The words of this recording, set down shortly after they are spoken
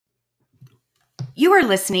You are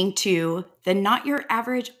listening to the Not Your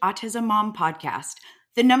Average Autism Mom podcast,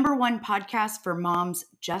 the number one podcast for moms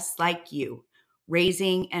just like you,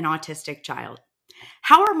 raising an autistic child.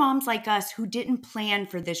 How are moms like us who didn't plan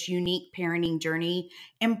for this unique parenting journey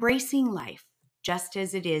embracing life just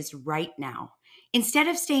as it is right now, instead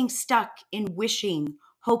of staying stuck in wishing,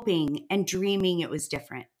 hoping, and dreaming it was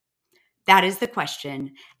different? That is the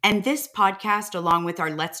question. And this podcast, along with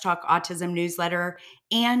our Let's Talk Autism newsletter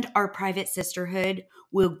and our private sisterhood,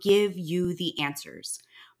 will give you the answers.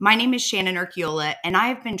 My name is Shannon Urquiola, and I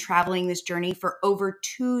have been traveling this journey for over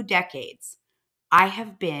 2 decades. I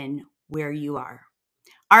have been where you are.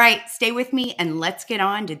 All right, stay with me and let's get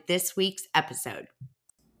on to this week's episode.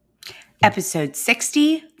 Episode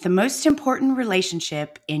 60, the most important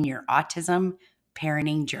relationship in your autism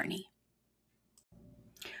parenting journey.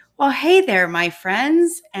 Well, hey there, my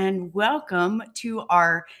friends, and welcome to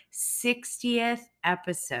our 60th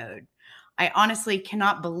episode. I honestly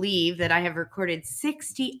cannot believe that I have recorded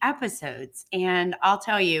 60 episodes, and I'll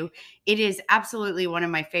tell you, it is absolutely one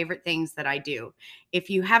of my favorite things that I do.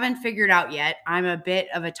 If you haven't figured out yet, I'm a bit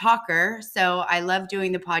of a talker, so I love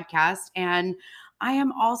doing the podcast, and I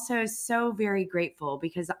am also so very grateful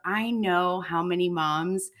because I know how many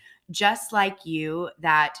moms just like you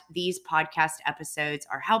that these podcast episodes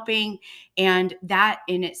are helping. And that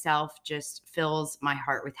in itself just fills my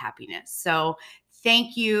heart with happiness. So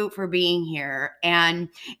thank you for being here. And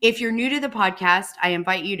if you're new to the podcast, I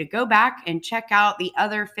invite you to go back and check out the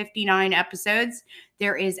other 59 episodes.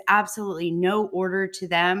 There is absolutely no order to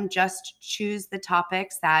them. Just choose the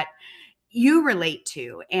topics that you relate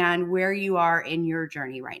to and where you are in your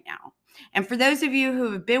journey right now. And for those of you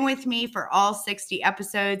who have been with me for all 60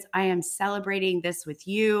 episodes, I am celebrating this with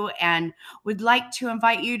you and would like to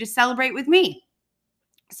invite you to celebrate with me.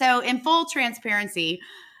 So, in full transparency,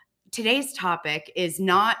 today's topic is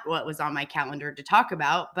not what was on my calendar to talk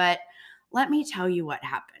about, but let me tell you what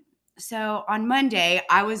happened. So, on Monday,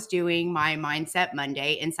 I was doing my Mindset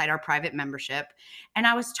Monday inside our private membership, and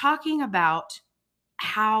I was talking about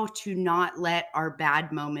how to not let our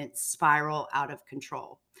bad moments spiral out of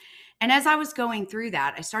control. And as I was going through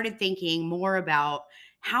that, I started thinking more about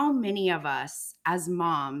how many of us as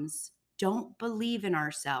moms don't believe in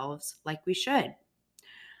ourselves like we should.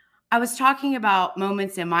 I was talking about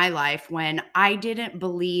moments in my life when I didn't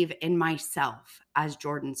believe in myself as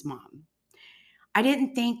Jordan's mom. I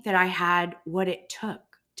didn't think that I had what it took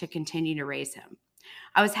to continue to raise him.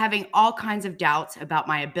 I was having all kinds of doubts about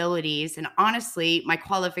my abilities and honestly, my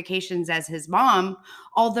qualifications as his mom,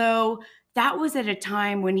 although that was at a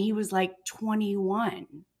time when he was like 21.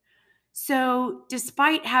 So,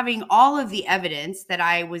 despite having all of the evidence that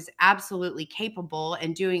I was absolutely capable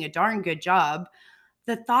and doing a darn good job,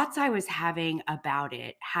 the thoughts I was having about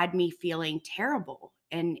it had me feeling terrible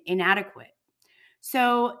and inadequate.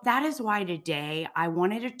 So that is why today I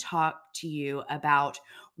wanted to talk to you about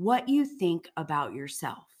what you think about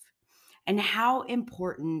yourself and how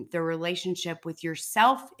important the relationship with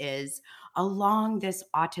yourself is along this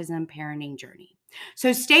autism parenting journey.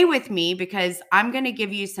 So stay with me because I'm going to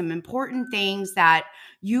give you some important things that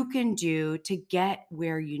you can do to get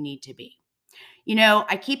where you need to be. You know,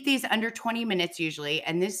 I keep these under 20 minutes usually,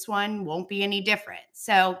 and this one won't be any different.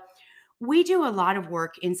 So we do a lot of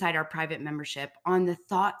work inside our private membership on the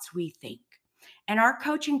thoughts we think. And our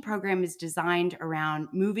coaching program is designed around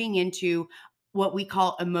moving into what we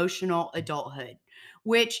call emotional adulthood,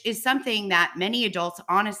 which is something that many adults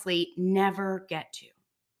honestly never get to.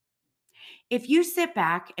 If you sit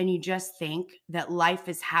back and you just think that life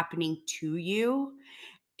is happening to you,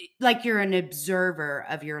 like you're an observer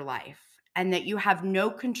of your life and that you have no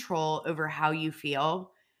control over how you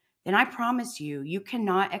feel, then I promise you, you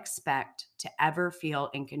cannot expect to ever feel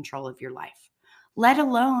in control of your life, let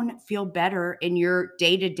alone feel better in your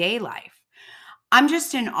day to day life. I'm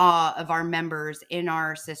just in awe of our members in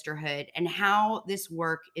our sisterhood and how this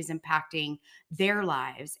work is impacting their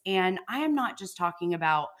lives. And I am not just talking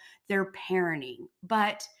about their parenting,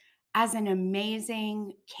 but as an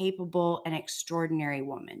amazing, capable, and extraordinary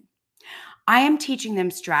woman. I am teaching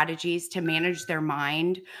them strategies to manage their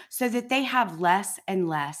mind so that they have less and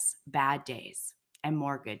less bad days and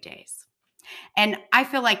more good days. And I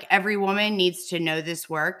feel like every woman needs to know this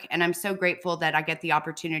work. And I'm so grateful that I get the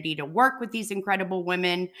opportunity to work with these incredible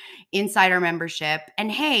women inside our membership.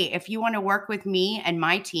 And hey, if you want to work with me and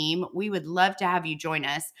my team, we would love to have you join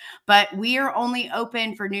us. But we are only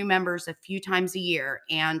open for new members a few times a year.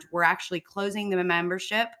 And we're actually closing the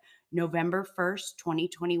membership November 1st,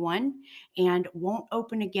 2021, and won't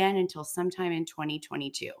open again until sometime in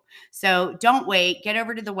 2022. So don't wait. Get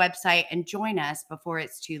over to the website and join us before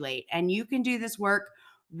it's too late. And you can do this work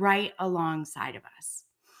right alongside of us.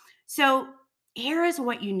 So, here is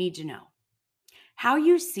what you need to know: how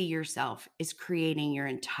you see yourself is creating your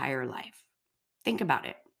entire life. Think about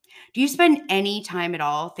it. Do you spend any time at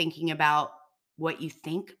all thinking about what you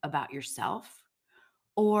think about yourself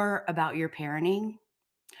or about your parenting?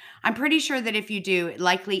 I'm pretty sure that if you do, it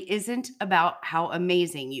likely isn't about how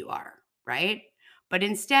amazing you are, right? But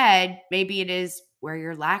instead, maybe it is where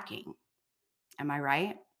you're lacking. Am I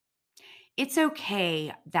right? It's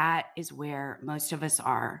okay. That is where most of us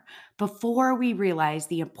are before we realize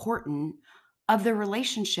the importance of the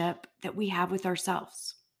relationship that we have with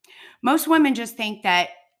ourselves. Most women just think that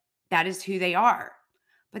that is who they are.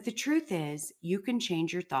 But the truth is, you can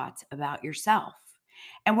change your thoughts about yourself.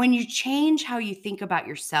 And when you change how you think about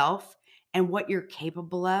yourself and what you're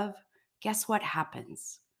capable of, guess what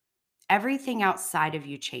happens? Everything outside of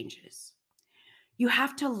you changes. You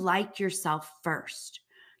have to like yourself first.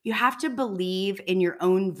 You have to believe in your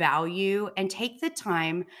own value and take the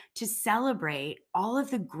time to celebrate all of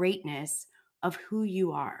the greatness of who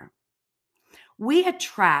you are. We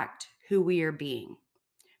attract who we are being.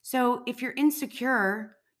 So if you're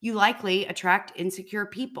insecure, you likely attract insecure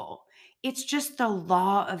people. It's just the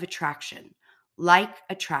law of attraction. Like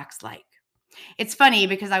attracts like. It's funny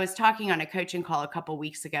because I was talking on a coaching call a couple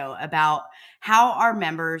weeks ago about how our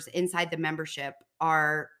members inside the membership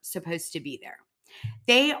are supposed to be there.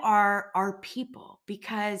 They are our people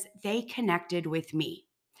because they connected with me.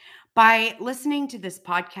 By listening to this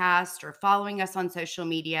podcast or following us on social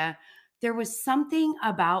media, there was something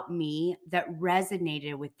about me that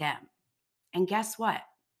resonated with them. And guess what?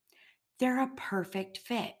 They're a perfect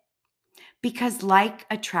fit because like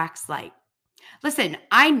attracts like. Listen,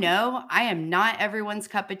 I know I am not everyone's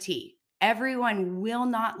cup of tea. Everyone will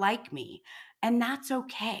not like me, and that's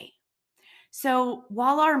okay. So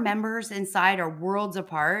while our members inside are worlds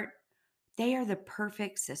apart, they are the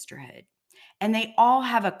perfect sisterhood. And they all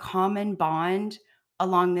have a common bond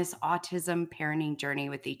along this autism parenting journey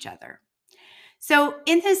with each other. So,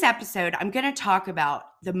 in this episode, I'm going to talk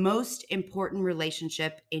about the most important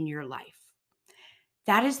relationship in your life.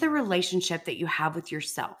 That is the relationship that you have with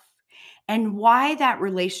yourself, and why that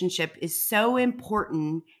relationship is so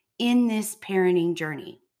important in this parenting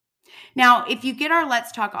journey. Now, if you get our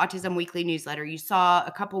Let's Talk Autism Weekly newsletter, you saw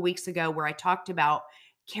a couple weeks ago where I talked about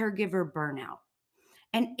caregiver burnout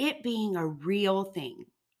and it being a real thing.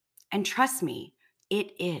 And trust me,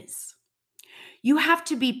 it is. You have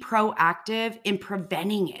to be proactive in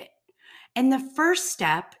preventing it. And the first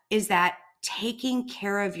step is that taking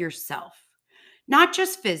care of yourself, not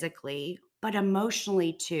just physically, but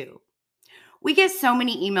emotionally too. We get so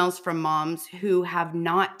many emails from moms who have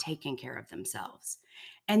not taken care of themselves,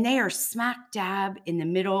 and they are smack dab in the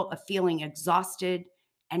middle of feeling exhausted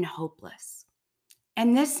and hopeless.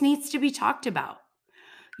 And this needs to be talked about.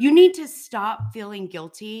 You need to stop feeling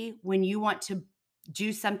guilty when you want to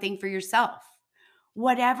do something for yourself,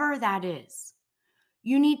 whatever that is.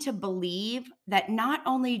 You need to believe that not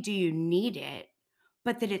only do you need it,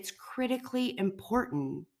 but that it's critically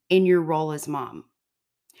important in your role as mom.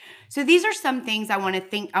 So these are some things I want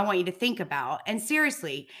you to think about. And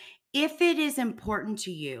seriously, if it is important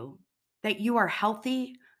to you that you are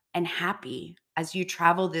healthy and happy as you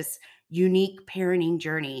travel this unique parenting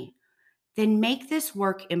journey, then make this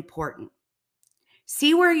work important.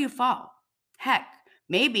 See where you fall. Heck,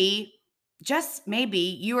 maybe, just maybe,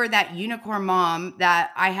 you are that unicorn mom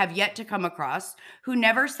that I have yet to come across who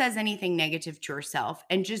never says anything negative to herself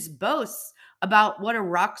and just boasts about what a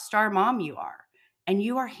rock star mom you are. And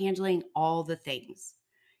you are handling all the things.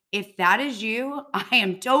 If that is you, I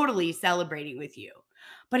am totally celebrating with you.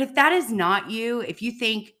 But if that is not you, if you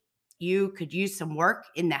think you could use some work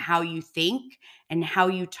in the how you think and how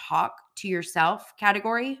you talk to yourself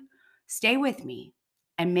category, stay with me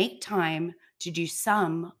and make time to do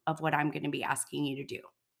some of what I'm going to be asking you to do.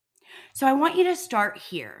 So I want you to start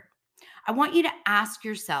here. I want you to ask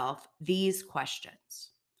yourself these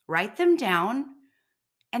questions. Write them down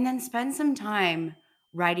and then spend some time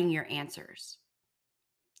writing your answers.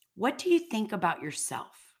 What do you think about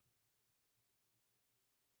yourself?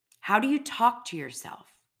 How do you talk to yourself?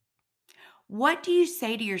 What do you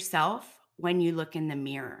say to yourself when you look in the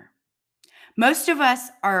mirror? Most of us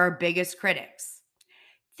are our biggest critics.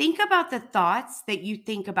 Think about the thoughts that you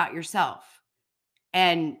think about yourself.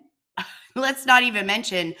 And let's not even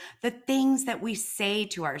mention the things that we say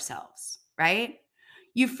to ourselves, right?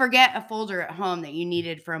 You forget a folder at home that you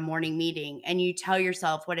needed for a morning meeting and you tell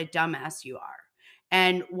yourself what a dumbass you are.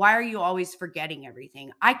 And why are you always forgetting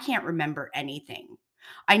everything? I can't remember anything.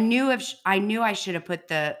 I knew I should have put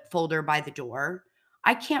the folder by the door.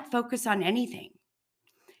 I can't focus on anything.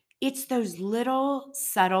 It's those little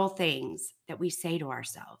subtle things that we say to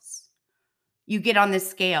ourselves. You get on the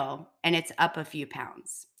scale and it's up a few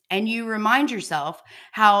pounds. And you remind yourself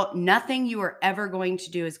how nothing you are ever going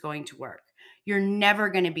to do is going to work. You're never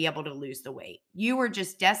going to be able to lose the weight. You were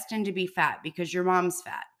just destined to be fat because your mom's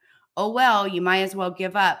fat. Oh, well, you might as well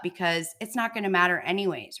give up because it's not going to matter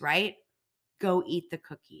anyways, right? Go eat the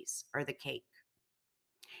cookies or the cake.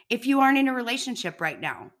 If you aren't in a relationship right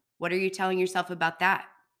now, what are you telling yourself about that?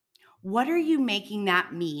 What are you making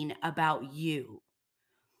that mean about you?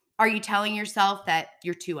 Are you telling yourself that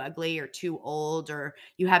you're too ugly or too old or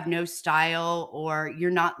you have no style or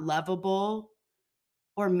you're not lovable?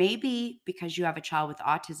 Or maybe because you have a child with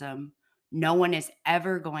autism, no one is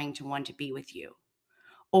ever going to want to be with you.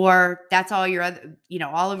 Or that's all your other,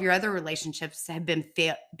 all of your other relationships have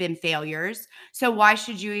been failures. So why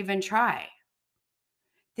should you even try?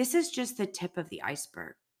 This is just the tip of the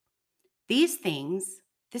iceberg. These things,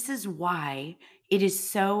 this is why it is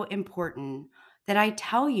so important that I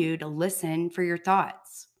tell you to listen for your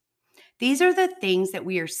thoughts. These are the things that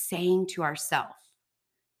we are saying to ourselves.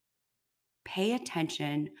 Pay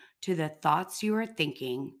attention to the thoughts you are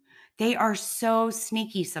thinking. They are so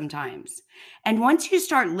sneaky sometimes. And once you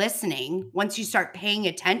start listening, once you start paying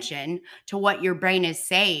attention to what your brain is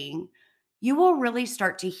saying, you will really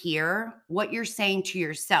start to hear what you're saying to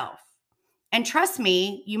yourself. And trust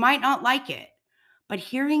me, you might not like it, but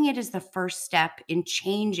hearing it is the first step in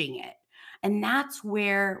changing it. And that's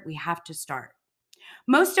where we have to start.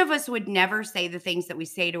 Most of us would never say the things that we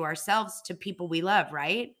say to ourselves to people we love,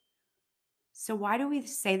 right? So why do we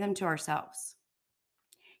say them to ourselves?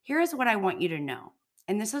 Here is what I want you to know,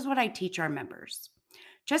 and this is what I teach our members.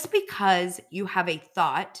 Just because you have a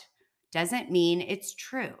thought doesn't mean it's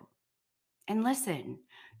true. And listen,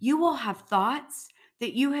 you will have thoughts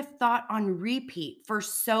that you have thought on repeat for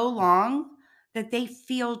so long that they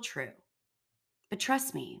feel true. But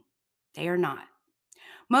trust me, they are not.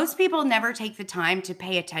 Most people never take the time to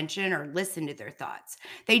pay attention or listen to their thoughts.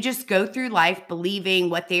 They just go through life believing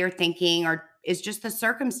what they are thinking or is just the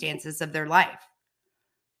circumstances of their life.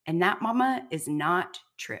 And that, mama, is not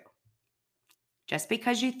true. Just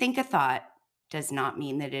because you think a thought does not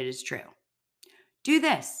mean that it is true. Do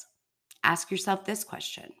this. Ask yourself this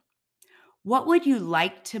question. What would you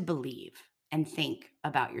like to believe and think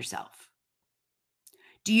about yourself?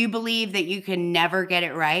 Do you believe that you can never get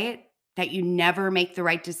it right? That you never make the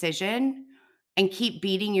right decision and keep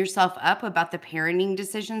beating yourself up about the parenting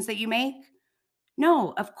decisions that you make?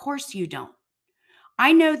 No, of course you don't.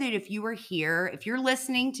 I know that if you are here, if you're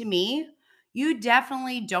listening to me, you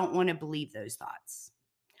definitely don't want to believe those thoughts.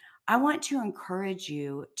 I want to encourage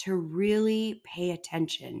you to really pay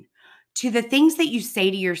attention to the things that you say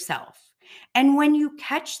to yourself. And when you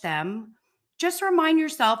catch them, just remind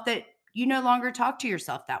yourself that you no longer talk to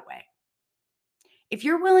yourself that way. If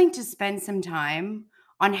you're willing to spend some time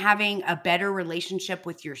on having a better relationship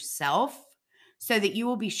with yourself so that you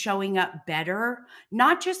will be showing up better,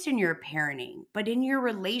 not just in your parenting, but in your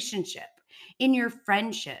relationship, in your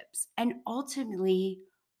friendships, and ultimately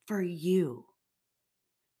for you.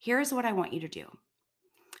 Here's what I want you to do.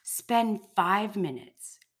 Spend 5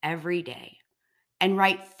 minutes every day and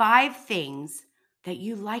write 5 things that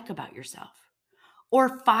you like about yourself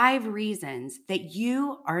or 5 reasons that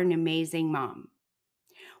you are an amazing mom.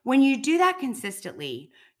 When you do that consistently,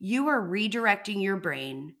 you are redirecting your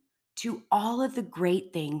brain to all of the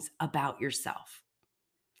great things about yourself.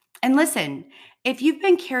 And listen, if you've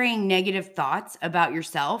been carrying negative thoughts about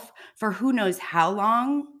yourself for who knows how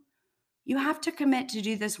long, you have to commit to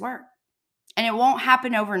do this work. And it won't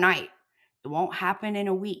happen overnight. It won't happen in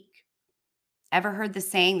a week. Ever heard the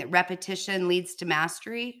saying that repetition leads to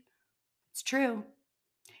mastery? It's true.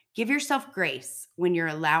 Give yourself grace when you're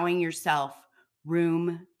allowing yourself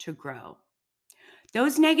room to grow.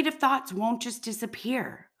 Those negative thoughts won't just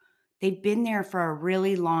disappear. They've been there for a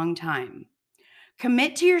really long time.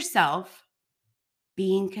 Commit to yourself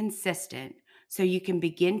being consistent so you can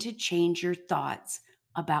begin to change your thoughts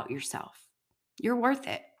about yourself. You're worth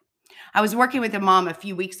it. I was working with a mom a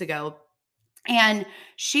few weeks ago, and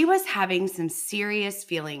she was having some serious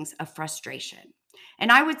feelings of frustration.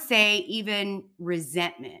 And I would say even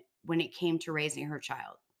resentment when it came to raising her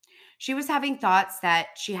child. She was having thoughts that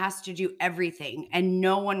she has to do everything and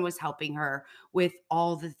no one was helping her with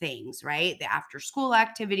all the things, right? The after school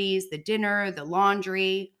activities, the dinner, the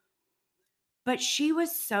laundry. But she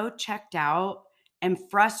was so checked out and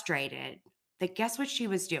frustrated that guess what she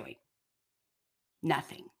was doing?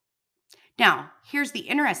 Nothing. Now, here's the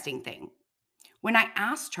interesting thing. When I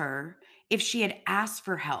asked her if she had asked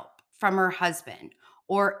for help from her husband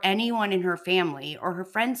or anyone in her family or her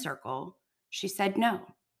friend circle, she said no.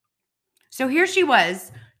 So here she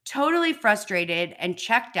was, totally frustrated and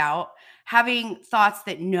checked out, having thoughts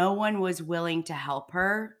that no one was willing to help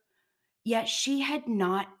her, yet she had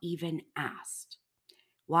not even asked.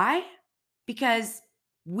 Why? Because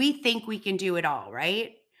we think we can do it all,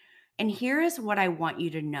 right? And here is what I want you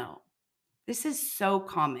to know. This is so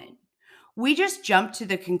common. We just jump to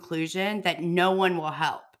the conclusion that no one will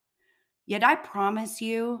help. Yet I promise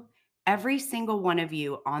you, every single one of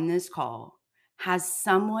you on this call has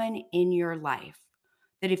someone in your life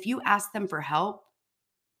that if you ask them for help,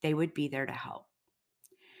 they would be there to help.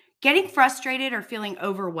 Getting frustrated or feeling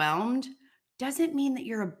overwhelmed doesn't mean that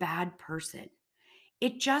you're a bad person.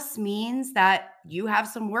 It just means that you have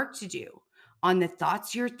some work to do on the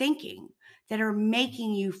thoughts you're thinking that are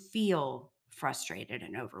making you feel frustrated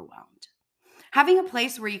and overwhelmed. Having a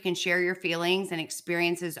place where you can share your feelings and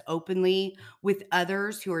experiences openly with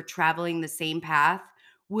others who are traveling the same path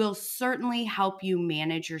will certainly help you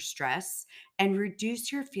manage your stress and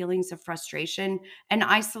reduce your feelings of frustration and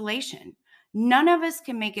isolation. None of us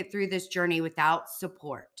can make it through this journey without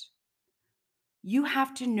support. You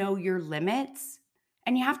have to know your limits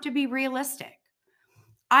and you have to be realistic.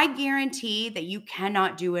 I guarantee that you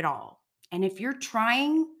cannot do it all. And if you're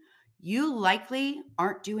trying, you likely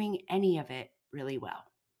aren't doing any of it really well.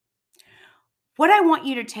 What I want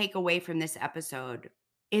you to take away from this episode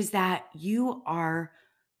is that you are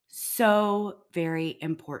so very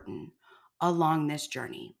important along this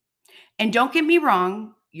journey. And don't get me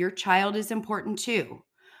wrong, your child is important too.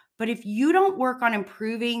 But if you don't work on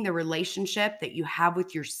improving the relationship that you have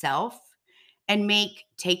with yourself and make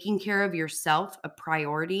taking care of yourself a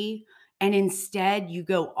priority, and instead you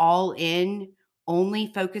go all in,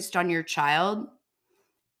 only focused on your child,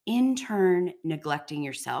 in turn neglecting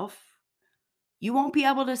yourself, you won't be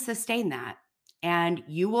able to sustain that. And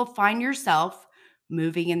you will find yourself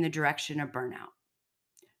moving in the direction of burnout.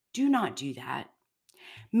 Do not do that.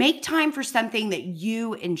 Make time for something that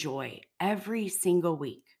you enjoy every single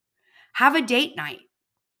week. Have a date night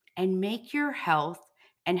and make your health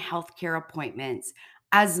and healthcare appointments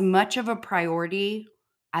as much of a priority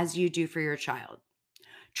as you do for your child.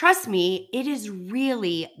 Trust me, it is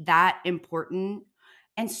really that important.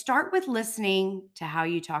 And start with listening to how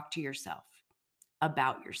you talk to yourself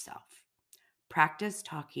about yourself. Practice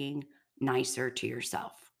talking nicer to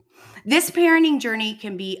yourself. This parenting journey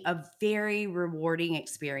can be a very rewarding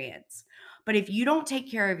experience. But if you don't take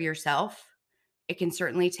care of yourself, it can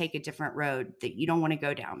certainly take a different road that you don't want to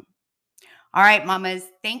go down. All right, mamas,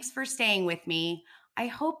 thanks for staying with me. I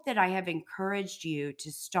hope that I have encouraged you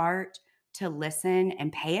to start to listen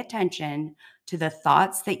and pay attention to the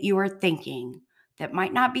thoughts that you are thinking that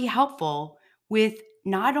might not be helpful with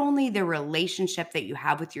not only the relationship that you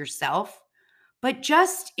have with yourself, but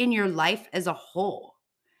just in your life as a whole.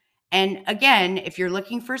 And again, if you're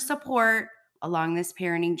looking for support along this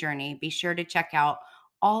parenting journey, be sure to check out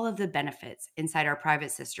all of the benefits inside our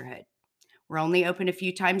private sisterhood. We're only open a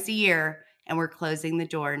few times a year and we're closing the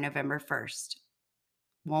door November 1st.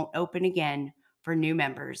 Won't open again for new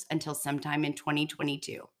members until sometime in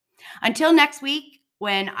 2022. Until next week,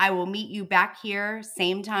 when I will meet you back here,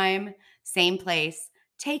 same time, same place.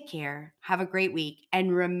 Take care, have a great week,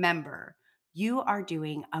 and remember, you are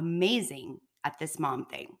doing amazing at this mom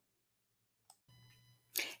thing.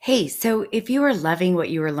 Hey, so if you are loving what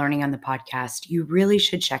you are learning on the podcast, you really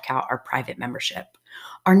should check out our private membership.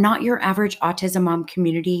 Our Not Your Average Autism Mom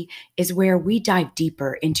community is where we dive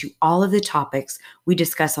deeper into all of the topics we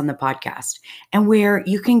discuss on the podcast and where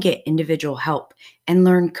you can get individual help and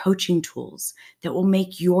learn coaching tools that will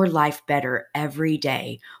make your life better every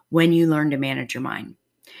day when you learn to manage your mind.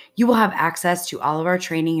 You will have access to all of our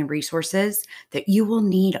training and resources that you will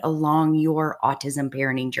need along your autism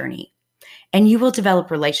parenting journey. And you will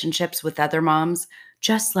develop relationships with other moms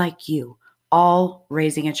just like you, all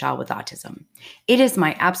raising a child with autism. It is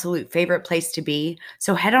my absolute favorite place to be.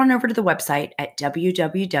 So head on over to the website at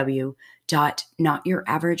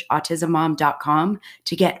www.notyouraverage.autismmom.com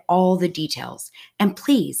to get all the details. And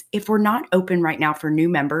please, if we're not open right now for new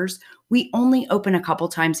members, we only open a couple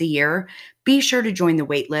times a year. Be sure to join the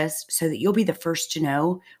wait list so that you'll be the first to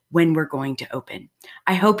know when we're going to open.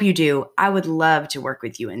 I hope you do. I would love to work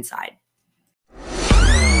with you inside.